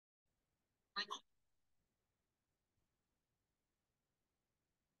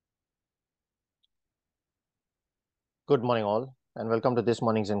Good morning, all, and welcome to this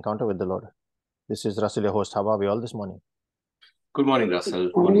morning's encounter with the Lord. This is Russell, your host. How are we all this morning? Good morning, Russell.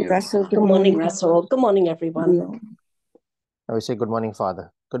 Good morning, Russell. Good morning, Russell. Good morning, everyone. Now we say, Good morning,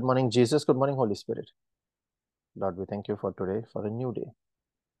 Father. Good morning, Jesus. Good morning, Holy Spirit. Lord, we thank you for today, for a new day.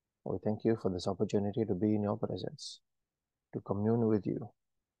 We thank you for this opportunity to be in your presence, to commune with you,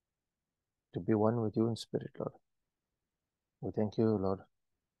 to be one with you in spirit, Lord. We thank you, Lord,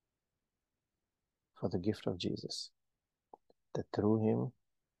 for the gift of Jesus, that through him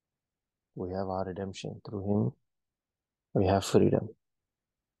we have our redemption. Through him we have freedom.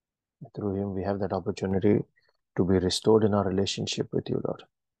 Through him we have that opportunity to be restored in our relationship with you, Lord.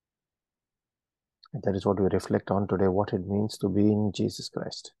 And that is what we reflect on today, what it means to be in Jesus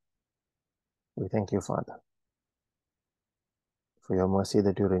Christ. We thank you, Father, for your mercy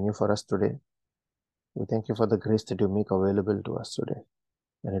that you renew for us today. We thank you for the grace that you make available to us today.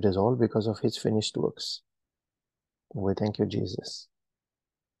 And it is all because of his finished works. We thank you, Jesus,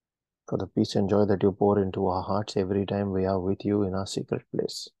 for the peace and joy that you pour into our hearts every time we are with you in our secret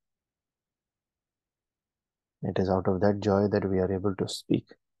place. It is out of that joy that we are able to speak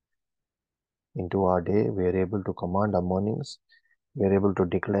into our day. We are able to command our mornings. We are able to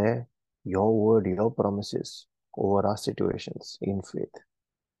declare your word, your promises over our situations in faith.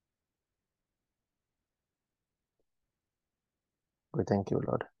 We thank you,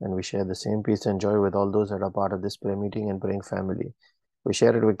 Lord, and we share the same peace and joy with all those that are part of this prayer meeting and praying family. We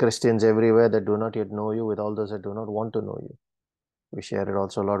share it with Christians everywhere that do not yet know you, with all those that do not want to know you. We share it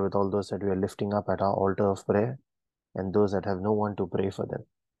also, Lord, with all those that we are lifting up at our altar of prayer and those that have no one to pray for them.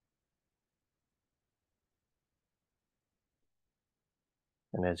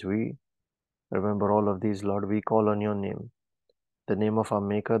 And as we remember all of these, Lord, we call on your name, the name of our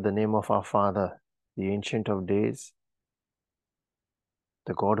Maker, the name of our Father, the Ancient of Days,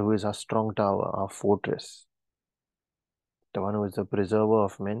 the God who is our strong tower, our fortress, the one who is the preserver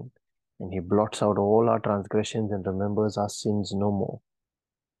of men, and he blots out all our transgressions and remembers our sins no more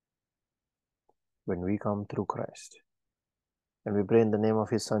when we come through Christ. And we pray in the name of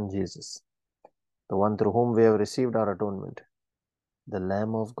his Son, Jesus, the one through whom we have received our atonement, the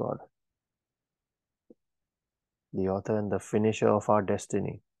Lamb of God, the author and the finisher of our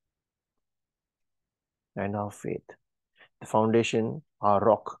destiny and our faith, the foundation, our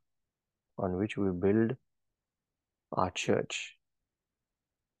rock, on which we build our church,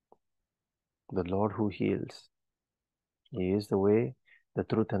 the Lord who heals. He is the way, the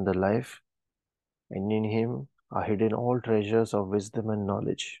truth, and the life, and in him are hidden all treasures of wisdom and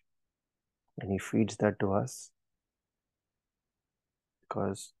knowledge. And he feeds that to us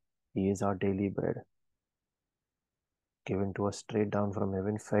because he is our daily bread, given to us straight down from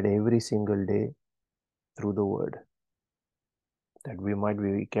heaven, fed every single day through the word, that we might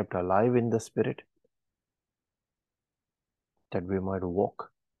be kept alive in the spirit, that we might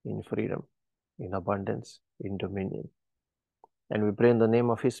walk in freedom, in abundance, in dominion. And we pray in the name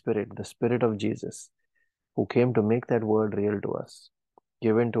of his Spirit, the Spirit of Jesus, who came to make that word real to us,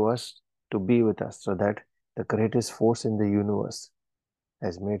 given to us to be with us, so that the greatest force in the universe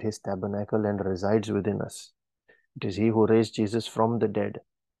has made his tabernacle and resides within us. It is he who raised Jesus from the dead.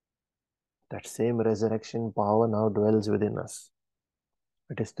 That same resurrection power now dwells within us.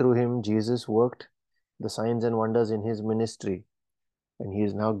 It is through him Jesus worked the signs and wonders in his ministry, and he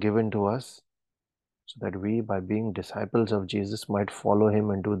is now given to us so that we, by being disciples of Jesus, might follow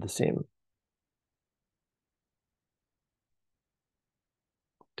him and do the same.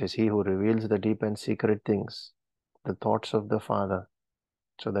 It is he who reveals the deep and secret things, the thoughts of the Father,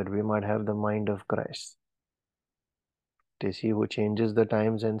 so that we might have the mind of Christ. It is he who changes the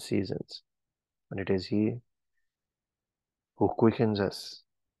times and seasons, and it is he who quickens us,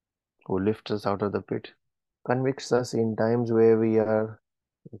 who lifts us out of the pit, convicts us in times where we are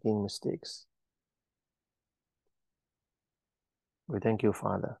making mistakes. We thank you,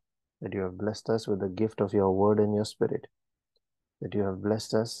 Father, that you have blessed us with the gift of your word and your spirit, that you have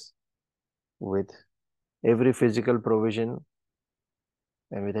blessed us with every physical provision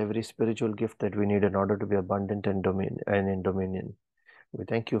and with every spiritual gift that we need in order to be abundant and in dominion. We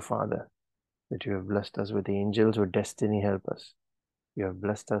thank you, Father, that you have blessed us with angels, with destiny helpers. You have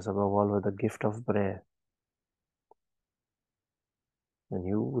blessed us above all with the gift of prayer. And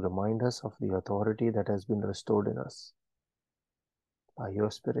you remind us of the authority that has been restored in us by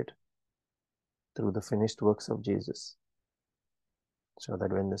your Spirit through the finished works of Jesus, so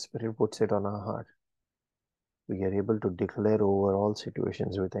that when the Spirit puts it on our heart, we are able to declare over all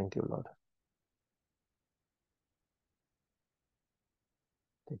situations. We thank you, Lord.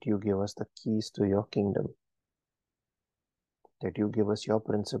 that you give us the keys to your kingdom, that you give us your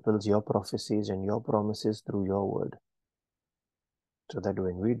principles, your prophecies, and your promises through your word, so that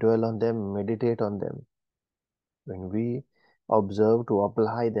when we dwell on them, meditate on them, when we observe to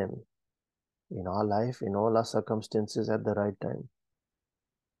apply them in our life, in all our circumstances at the right time,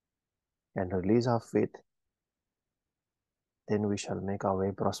 and release our faith, then we shall make our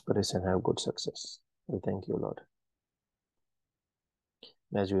way prosperous and have good success. We thank you, Lord.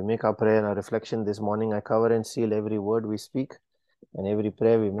 As we make our prayer and our reflection this morning, I cover and seal every word we speak and every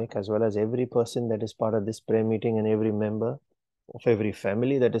prayer we make, as well as every person that is part of this prayer meeting and every member of every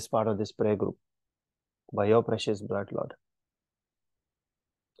family that is part of this prayer group, by your precious blood, Lord.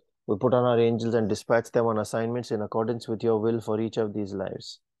 We put on our angels and dispatch them on assignments in accordance with your will for each of these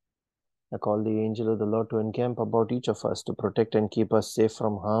lives. I call the angel of the Lord to encamp about each of us, to protect and keep us safe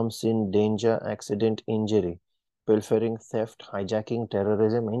from harm, sin, danger, accident, injury, pilfering, theft, hijacking,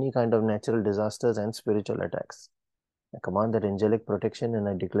 terrorism, any kind of natural disasters and spiritual attacks. I command that angelic protection and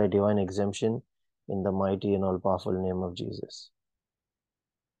I declare divine exemption in the mighty and all-powerful name of Jesus.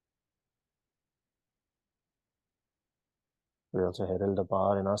 We also herald the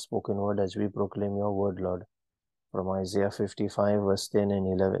power in our spoken word as we proclaim your word, Lord, from Isaiah 55, verse 10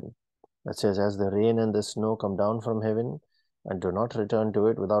 and 11. That says, as the rain and the snow come down from heaven and do not return to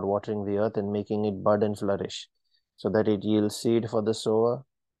it without watering the earth and making it bud and flourish, so that it yields seed for the sower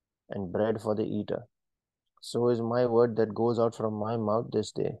and bread for the eater, so is my word that goes out from my mouth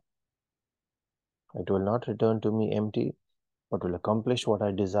this day. It will not return to me empty, but will accomplish what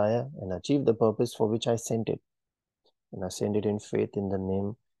I desire and achieve the purpose for which I sent it. And I send it in faith in the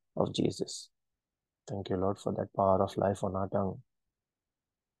name of Jesus. Thank you, Lord, for that power of life on our tongue.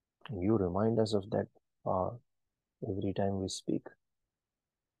 And you remind us of that power every time we speak,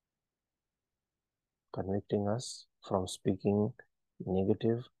 convicting us from speaking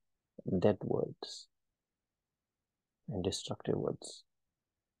negative, death words and destructive words.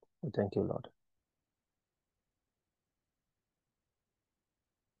 Thank you, Lord.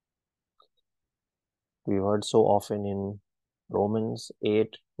 We've heard so often in Romans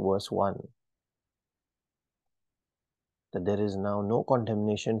 8, verse 1, that there is now no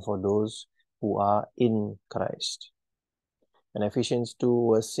condemnation for those who are in Christ. And Ephesians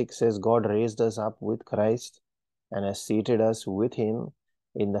 2, verse 6 says, God raised us up with Christ and has seated us with him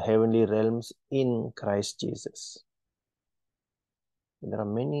in the heavenly realms in Christ Jesus. There are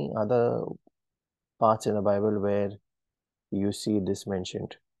many other parts in the Bible where you see this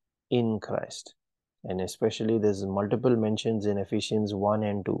mentioned, in Christ. And especially there's multiple mentions in Ephesians 1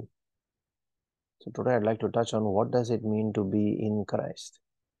 and 2. So today I'd like to touch on what does it mean to be in Christ.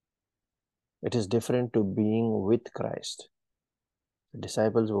 It is different to being with Christ. The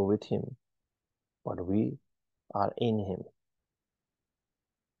disciples were with him, but we are in him.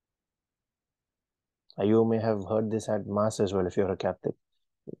 You may have heard this at Mass as well if you're a Catholic,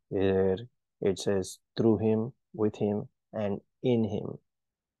 where it says through him, with him, and in him.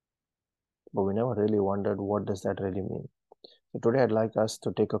 But we never really wondered what does that really mean. So today I'd like us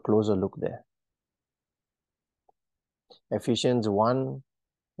to take a closer look there. Ephesians 1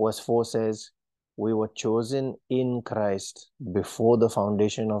 verse 4 says, we were chosen in Christ before the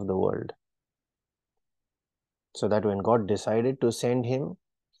foundation of the world, so that when God decided to send him,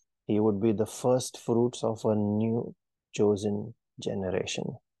 he would be the first fruits of a new chosen generation.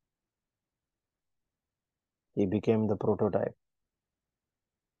 He became the prototype.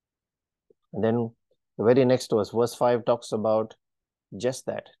 And then the very next verse 5 talks about just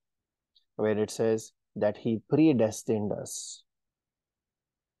that, where it says that he predestined us.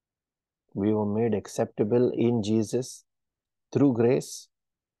 We were made acceptable in Jesus through grace,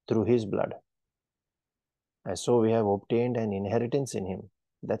 through his blood. And so we have obtained an inheritance in him.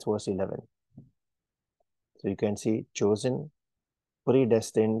 That's verse 11. So you can see chosen,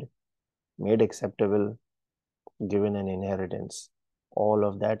 predestined, made acceptable, given an inheritance. All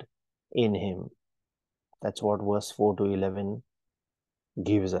of that in him. That's what verse 4 to 11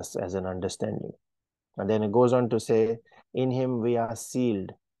 gives us as an understanding. And then it goes on to say, in him we are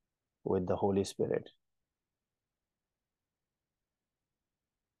sealed with the Holy Spirit.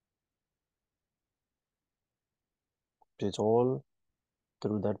 It's all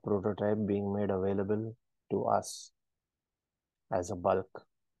through that prototype being made available to us as a bulk.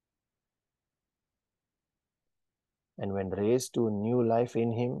 And when raised to new life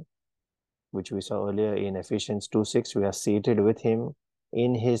in him, which we saw earlier in Ephesians 2:6, we are seated with him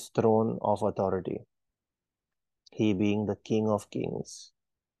in his throne of authority, he being the King of Kings.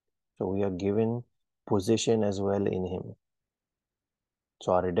 So we are given position as well in him.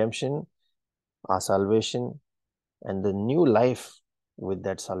 So our redemption, our salvation, and the new life with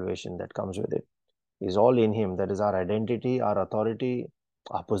that salvation that comes with it. Is all in Him. That is our identity, our authority,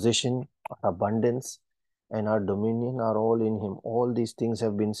 our position, our abundance, and our dominion are all in Him. All these things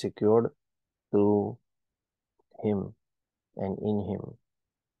have been secured through Him and in Him,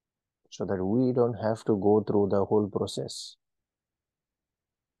 so that we don't have to go through the whole process.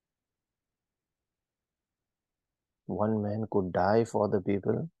 One man could die for the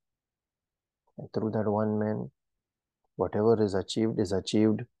people, and through that one man, whatever is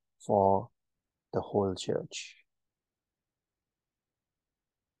achieved for the whole church.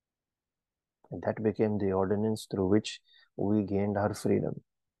 And that became the ordinance through which we gained our freedom,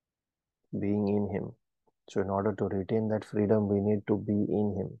 being in Him. So in order to retain that freedom, we need to be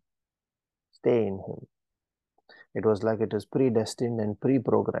in Him, stay in Him. It was like it is predestined and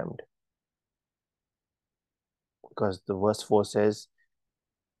pre-programmed. Because the verse 4 says,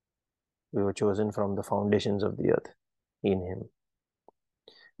 we were chosen from the foundations of the earth in Him.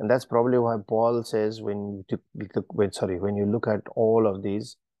 And that's probably why Paul says when you look at all of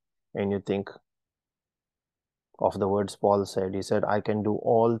these and you think of the words Paul said, he said, I can do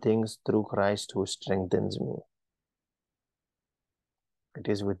all things through Christ who strengthens me. It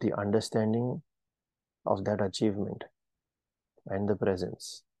is with the understanding of that achievement and the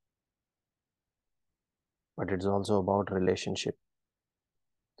presence. But it's also about relationship.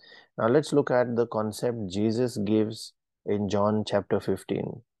 Now let's look at the concept Jesus gives in John chapter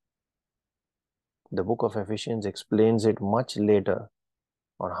 15. The book of Ephesians explains it much later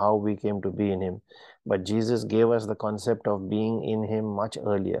on how we came to be in Him. But Jesus gave us the concept of being in Him much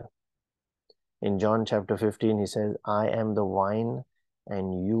earlier. In John chapter 15, He says, I am the vine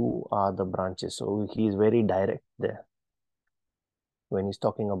and you are the branches. So He is very direct there when He's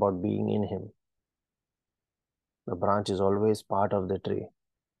talking about being in Him. The branch is always part of the tree.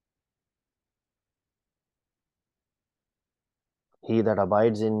 He that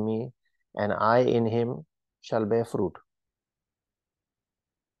abides in me and I in him shall bear fruit.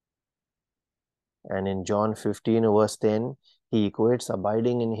 And in John 15 verse 10, He equates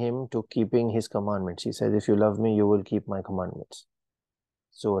abiding in Him to keeping His commandments. He says, if you love me, you will keep my commandments.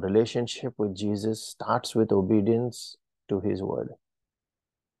 So a relationship with Jesus starts with obedience to His word.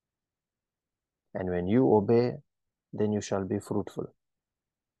 And when you obey, then you shall be fruitful.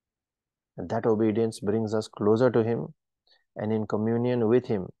 And that obedience brings us closer to Him and in communion with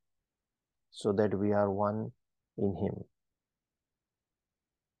Him, so that we are one in Him.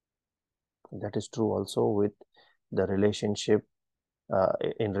 That is true also with the relationship,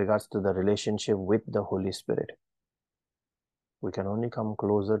 in regards to the relationship with the Holy Spirit. We can only come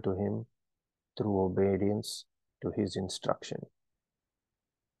closer to Him through obedience to His instruction.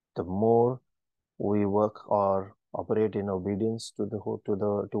 The more we work or operate in obedience to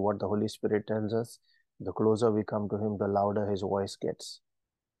what the Holy Spirit tells us, the closer we come to Him, the louder His voice gets.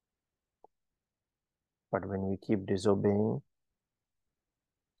 But when we keep disobeying,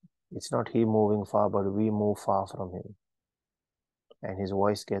 it's not He moving far, but we move far from Him. And His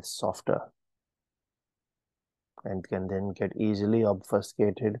voice gets softer and can then get easily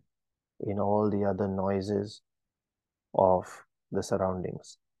obfuscated in all the other noises of the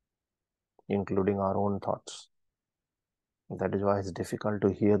surroundings, including our own thoughts. That is why it's difficult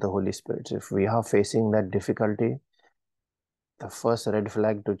to hear the Holy Spirit. If we are facing that difficulty, the first red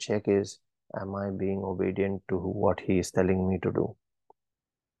flag to check is, am I being obedient to what He is telling me to do?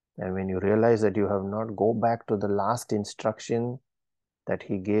 And when you realize that you have not, go back to the last instruction that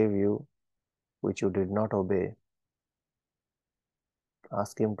He gave you, which you did not obey.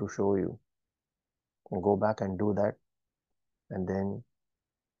 Ask Him to show you. And go back and do that. And then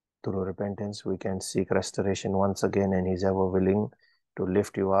through repentance, we can seek restoration once again, and He's ever willing to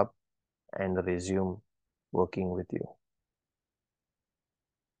lift you up and resume working with you.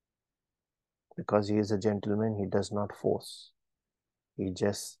 Because He is a gentleman, He does not force. He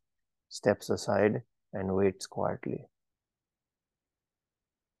just steps aside and waits quietly.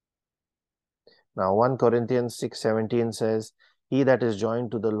 Now 1 Corinthians 6:17 says, He that is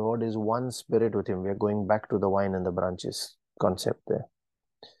joined to the Lord is one spirit with Him. We are going back to the vine and the branches concept there.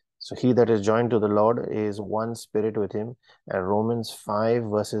 So he that is joined to the Lord is one spirit with Him. And Romans 5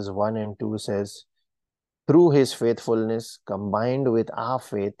 verses 1 and 2 says, through His faithfulness combined with our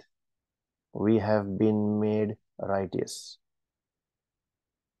faith, we have been made righteous.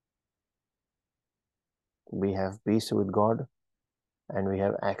 We have peace with God and we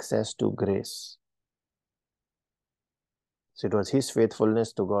have access to grace. So it was His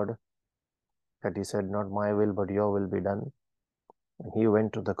faithfulness to God that He said, not my will, but your will be done. And He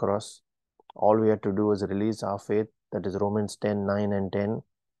went to the cross. All we had to do was release our faith. That is Romans 10:9 and 10.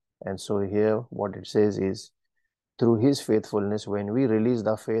 And so here what it says is, through His faithfulness, when we released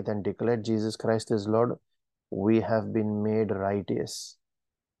our faith and declared Jesus Christ as Lord, we have been made righteous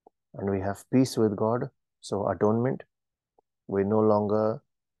and we have peace with God. So atonement, we're no longer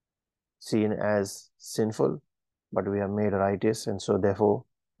seen as sinful, but we are made righteous, and so therefore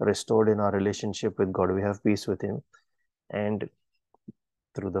restored in our relationship with God. We have peace with Him, and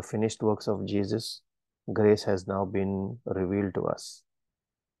through the finished works of Jesus, grace has now been revealed to us.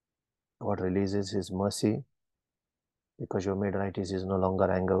 God releases His mercy. Because you're made righteous, He is no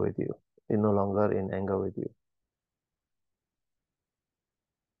longer anger with you. He's no longer in anger with you.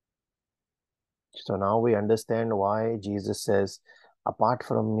 So now we understand why Jesus says, apart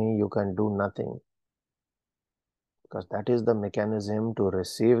from me, you can do nothing. Because that is the mechanism to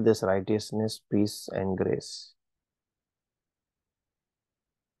receive this righteousness, peace, and grace.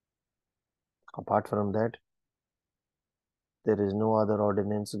 Apart from that, there is no other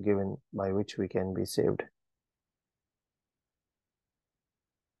ordinance given by which we can be saved.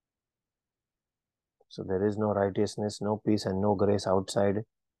 So there is no righteousness, no peace, and no grace outside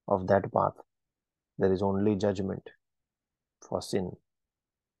of that path. There is only judgment for sin.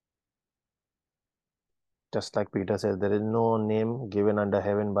 Just like Peter says, there is no name given under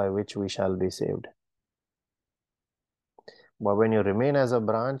heaven by which we shall be saved. But when you remain as a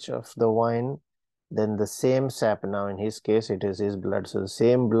branch of the vine, then the same sap, now in his case it is his blood, so the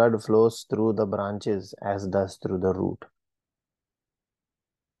same blood flows through the branches as does through the root.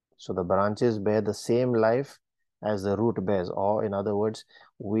 So the branches bear the same life as the root bears, or in other words,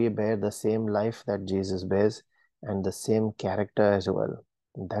 we bear the same life that Jesus bears and the same character as well.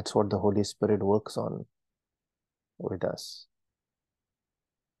 And that's what the Holy Spirit works on with us.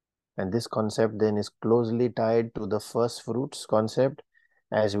 And this concept then is closely tied to the first fruits concept,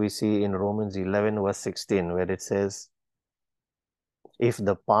 as we see in Romans 11 verse 16, where it says, if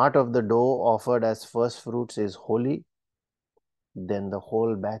the part of the dough offered as first fruits is holy, then the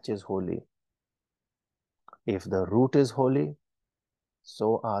whole batch is holy. If the root is holy,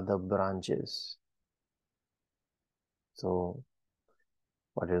 so are the branches. So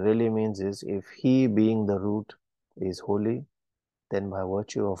what it really means is, if he, being the root, is holy, then by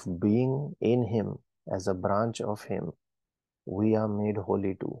virtue of being in him as a branch of him, we are made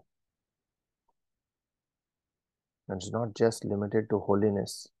holy too. And it's not just limited to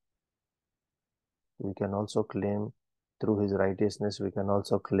holiness. We can also claim, through his righteousness, we can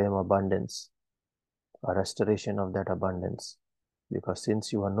also claim abundance, a restoration of that abundance. Because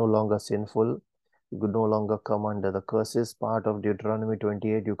since you are no longer sinful, you could no longer come under the curses part of Deuteronomy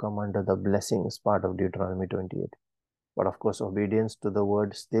 28, you come under the blessings part of Deuteronomy 28. But of course, obedience to the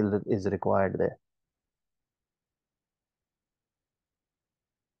word still is required there.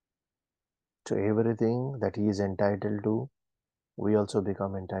 So everything that he is entitled to, we also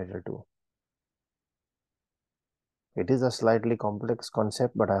become entitled to. It is a slightly complex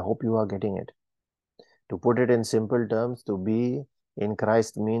concept, but I hope you are getting it. To put it in simple terms, to be in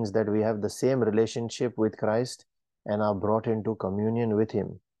Christ means that we have the same relationship with Christ and are brought into communion with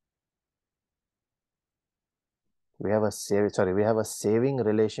him. We have a saving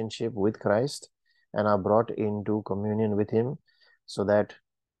relationship with Christ and are brought into communion with him, so that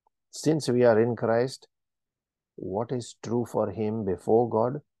since we are in Christ, what is true for him before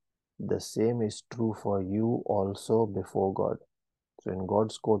God, the same is true for you also before God. So in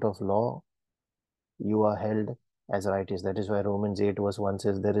God's court of law, you are held as righteous. That is why Romans 8 verse 1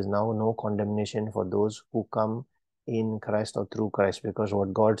 says, there is now no condemnation for those who come in Christ or through Christ, because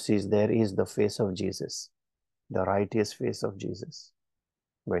what God sees there is the face of Jesus, the righteous face of Jesus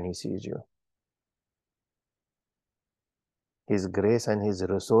when he sees you. His grace and his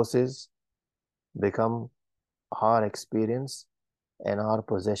resources become our experience and our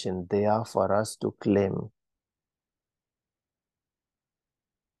possession. They are for us to claim.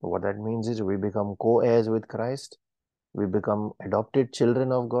 What that means is we become co-heirs with Christ. We become adopted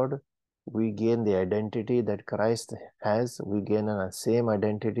children of God. We gain the identity that Christ has. We gain a same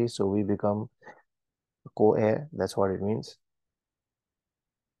identity, so we become co-heir. That's what it means.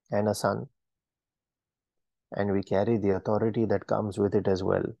 And a son. And we carry the authority that comes with it as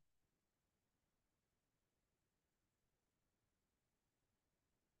well.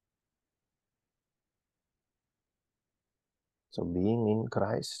 So being in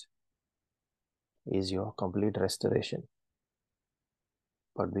Christ is your complete restoration.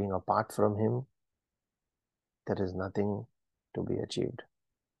 But being apart from him, there is nothing to be achieved.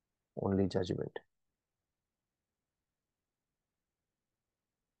 Only judgment.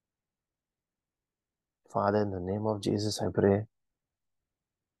 Father, in the name of Jesus, I pray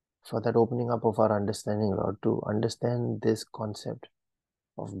for that opening up of our understanding, Lord, to understand this concept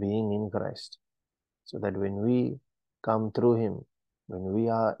of being in Christ, so that when we come through him, when we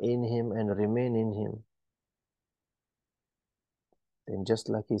are in him and remain in him, then just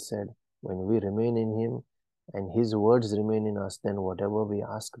like he said, when we remain in him and his words remain in us, then whatever we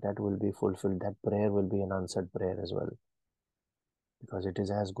ask, that will be fulfilled. That prayer will be an answered prayer as well, because it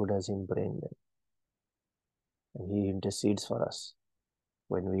is as good as him praying them. And he intercedes for us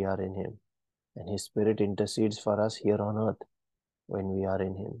when we are in him. And his Spirit intercedes for us here on earth when we are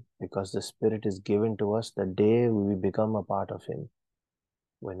in him, because the Spirit is given to us the day we become a part of him,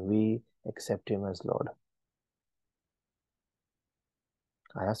 when we accept him as Lord.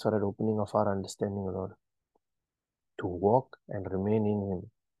 I ask for an opening of our understanding, Lord, to walk and remain in him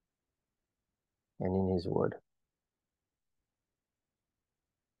and in his word.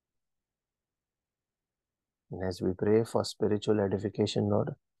 And as we pray for spiritual edification, Lord,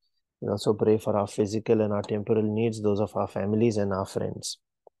 we also pray for our physical and our temporal needs, those of our families and our friends.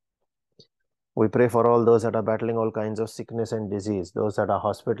 We pray for all those that are battling all kinds of sickness and disease. Those that are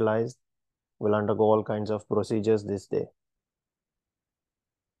hospitalized will undergo all kinds of procedures this day.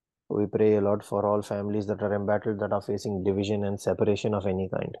 We pray, Lord, for all families that are embattled, that are facing division and separation of any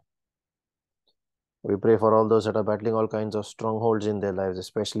kind. We pray for all those that are battling all kinds of strongholds in their lives,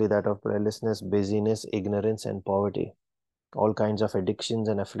 especially that of prayerlessness, busyness, ignorance, and poverty. All kinds of addictions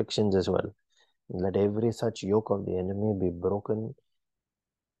and afflictions as well. Let every such yoke of the enemy be broken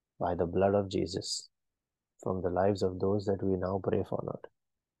by the blood of Jesus from the lives of those that we now pray for, Lord.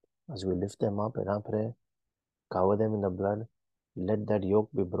 As we lift them up in our prayer, cover them in the blood, let that yoke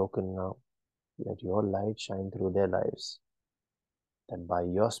be broken now. Let your light shine through their lives, that by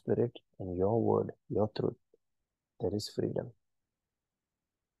your Spirit and your word, your truth, there is freedom.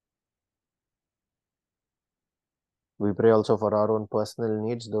 We pray also for our own personal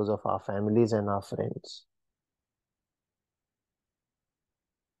needs, those of our families and our friends.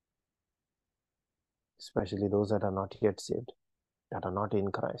 Especially those that are not yet saved, that are not in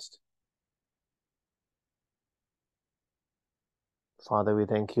Christ. Father, we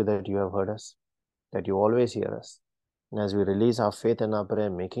thank you that you have heard us, that you always hear us. And as we release our faith and our prayer,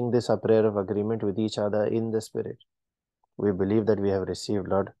 making this a prayer of agreement with each other in the Spirit, we believe that we have received,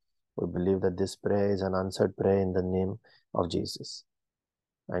 Lord. We believe that this prayer is an answered prayer in the name of Jesus.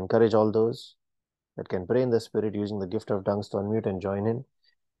 I encourage all those that can pray in the Spirit using the gift of tongues to unmute and join in.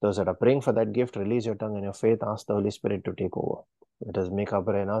 Those that are praying for that gift, release your tongue and your faith. Ask the Holy Spirit to take over. Let us make our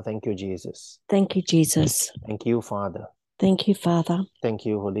prayer now. Thank you, Jesus. Thank you, Jesus. Thank you, Father. Thank you, Father. Thank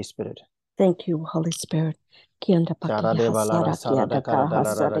you, Holy Spirit. Thank you, Holy Spirit. Kianda pakia hasara kianda ka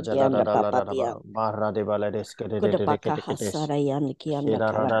hasara kianda papatia. Kuda paka hasara yan kianda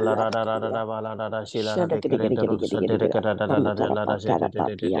karapia. Shada kiri kiri kiri kiri kiri kiri. Kanda karapakara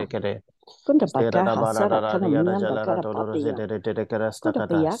patia. Kunda paka hasara kana mianda karapapia. Kuda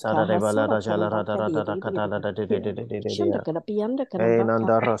payaka hasara kana bakari kiri kiri kiri. Shanda karapianda kana baka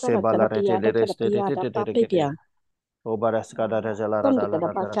hasara karapiada karapiada papia. Konda kada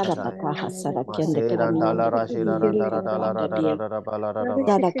bakara baka hasara kende kada miyanda kada miyanda kada kada dia.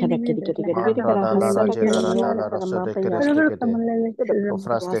 Dada kada kiri kiri kiri kiri kada hasara kada miyanda kada mapa ya.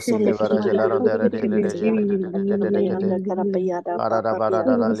 Sonda kiri kiri kiri kiri kiri kiri ya. Kada miyanda kada payada papa dia.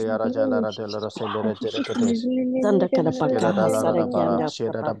 Sonda kada baka hasara kende papa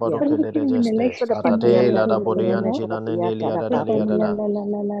dia. Kada pakiyanda kada miyanda kada paya kada papa dia.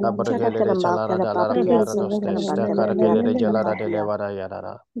 Chada kada ma kada papa ya. Sonda kada bakara miyanda kada papa dia.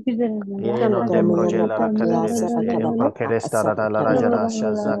 Chanda kada miyanda papa ya. Sara kada baka hasara kende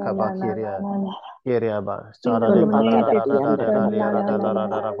kada papa dia. Kunda bakara kiyanda kada bakara kada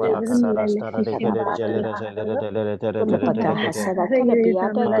papa ya. Sonda kada papa dia. Kunda baka hasara kada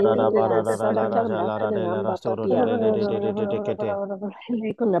piyada de de de hasara kada bakara namba papa dia.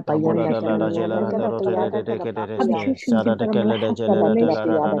 Kuna payanda kana miyanda kana payada kana papaya. Kana kana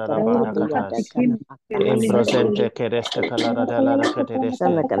payada kana papayada kana Embrosente kereste kalara dalara katereste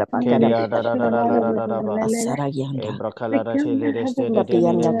sana kana pakara keria pakara asara yanda. Ebra kalara telereste Kuna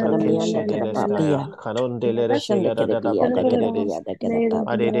payanda kana miyanda prakeshe kana delestaya papaya. kanon delerese Shanda yara kana da payada kana bakaderes payada kana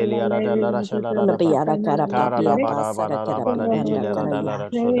papaya. adedeli yara dalara shalara Kuna da ba payada kana kara papaya da bara pasara bara kana bara de payanda jilera kana ya.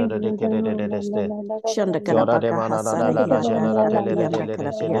 dalara shoda de kedeste Shanda kana Jora de paka manada hasara dalara yanda jelara kana telere payanda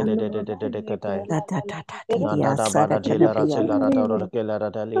kana delerese paya. de katai Ta ta ta ta ta dia Nanda asara bara kana jilara payanda. chelara dalara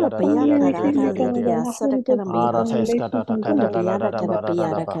kelara Kuna daliara paya daliara karara diria dia asara kana Ara payanda. teskata Kuna takata la payada da kana ba da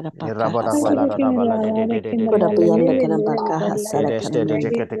payada ba. kana paka Irabada hasara bala da kana. bala de Kuna payanda kete. kana baka hasara kana Edeste de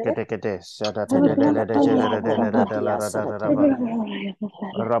miyanda. kete kete kete. Sada Kuna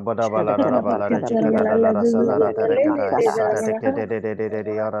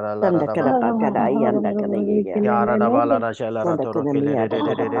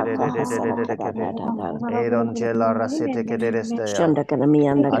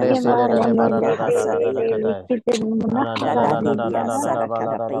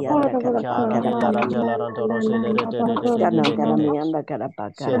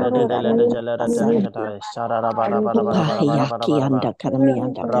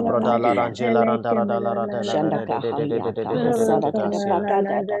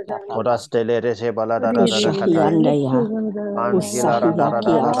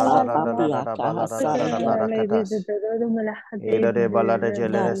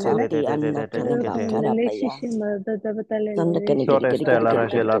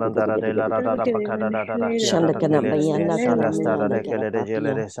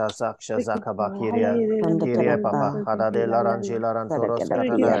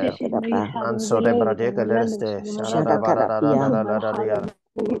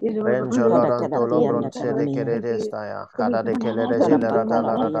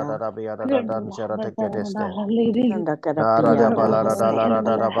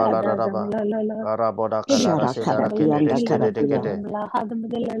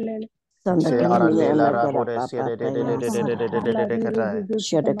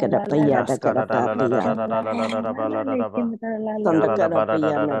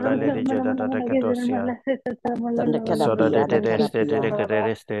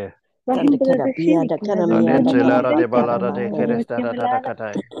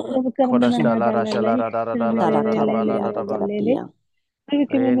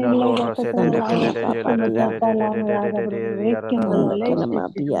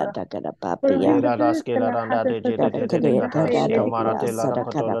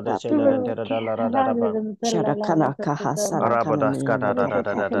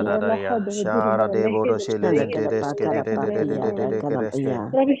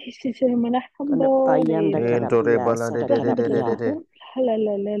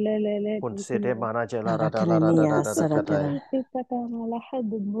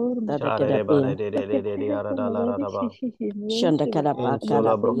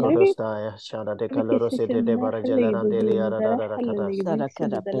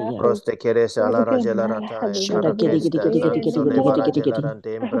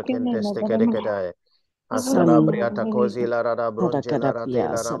Asalabriata così la rada brungela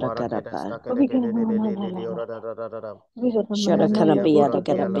ratela ramara che stacca de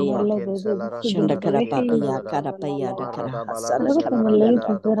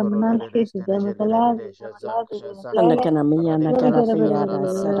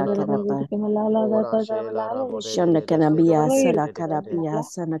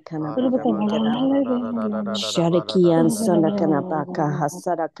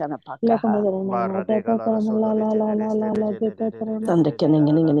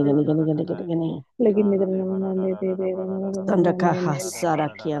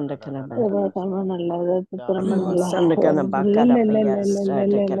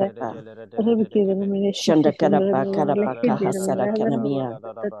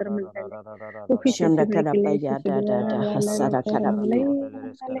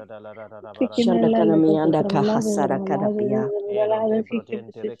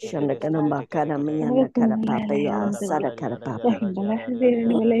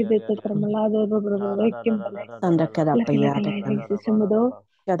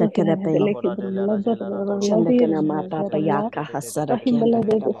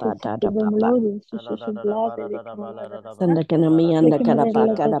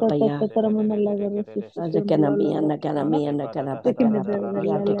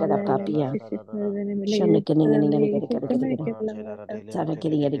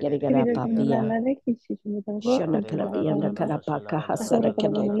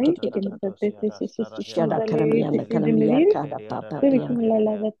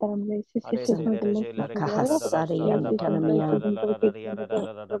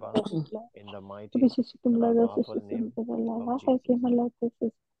in the mighty, powerful name of Jesus.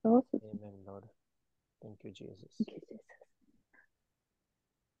 Amen, Lord. Thank you, Jesus.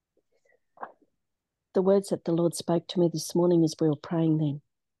 The words that the Lord spoke to me this morning as we were praying then.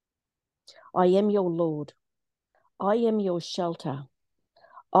 I am your Lord. I am your shelter.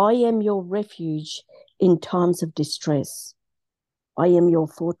 I am your refuge in times of distress. I am your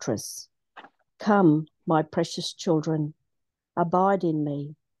fortress. Come, my precious children, abide in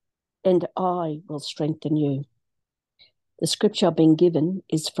me, and I will strengthen you. The scripture I've been given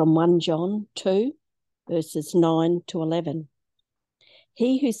is from 1 John 2, verses 9 to 11.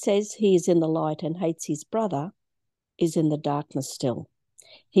 He who says he is in the light and hates his brother is in the darkness still.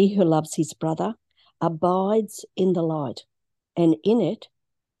 He who loves his brother abides in the light, and in it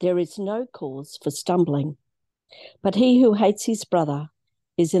there is no cause for stumbling. But he who hates his brother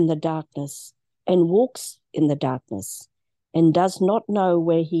is in the darkness and walks in the darkness and does not know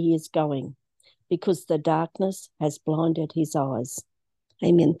where he is going, because the darkness has blinded his eyes.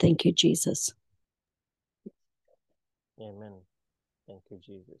 Amen. Thank you, Jesus. Amen. Thank you,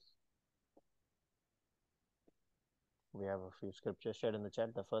 Jesus. We have a few scriptures shared in the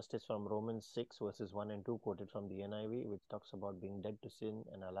chat. The first is from Romans 6, verses 1 and 2, quoted from the NIV, which talks about being dead to sin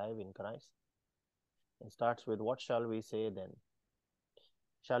and alive in Christ. It starts with, what shall we say then?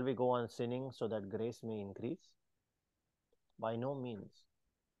 Shall we go on sinning so that grace may increase? By no means.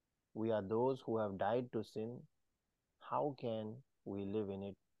 We are those who have died to sin. How can we live in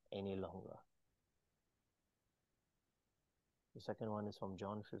it any longer? The second one is from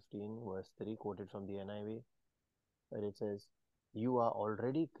John 15, verse 3, quoted from the NIV, where it says, you are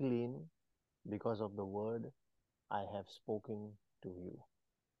already clean because of the word I have spoken to you.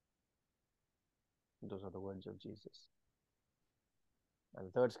 Those are the words of Jesus. And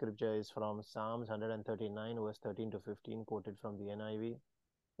the third scripture is from Psalms 139, verse 13 to 15, quoted from the NIV,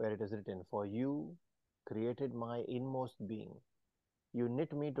 where it is written, for you created my inmost being. You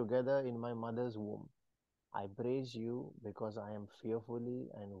knit me together in my mother's womb. I praise you because I am fearfully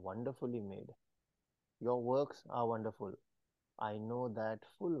and wonderfully made. Your works are wonderful. I know that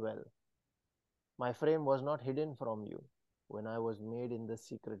full well. My frame was not hidden from you when I was made in the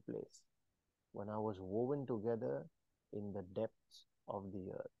secret place, when I was woven together in the depths of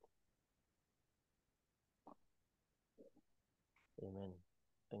the earth. Amen.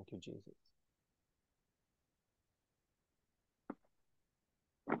 Thank you, Jesus.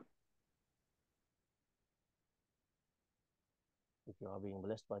 If you are being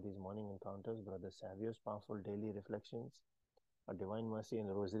blessed by these morning encounters, Brother Savio's powerful daily reflections, our Divine Mercy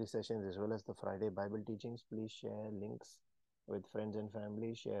and Rosary sessions, as well as the Friday Bible teachings, please share links with friends and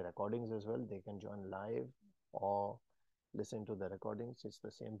family. Share recordings as well. They can join live or listen to the recordings. It's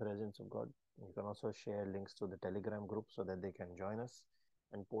the same presence of God. You can also share links to the Telegram group so that they can join us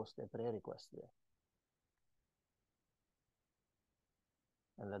and post their prayer requests there.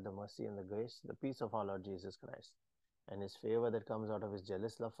 And let the mercy and the grace, the peace of our Lord Jesus Christ, and His favor that comes out of His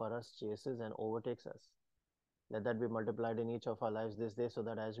jealous love for us chases and overtakes us. Let that be multiplied in each of our lives this day, so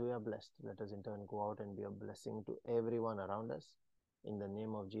that as we are blessed, let us in turn go out and be a blessing to everyone around us, in the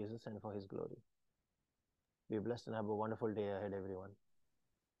name of Jesus and for His glory. Be blessed and have a wonderful day ahead, everyone.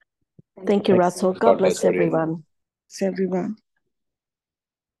 Thank you, Russell. God bless everyone. Bless everyone.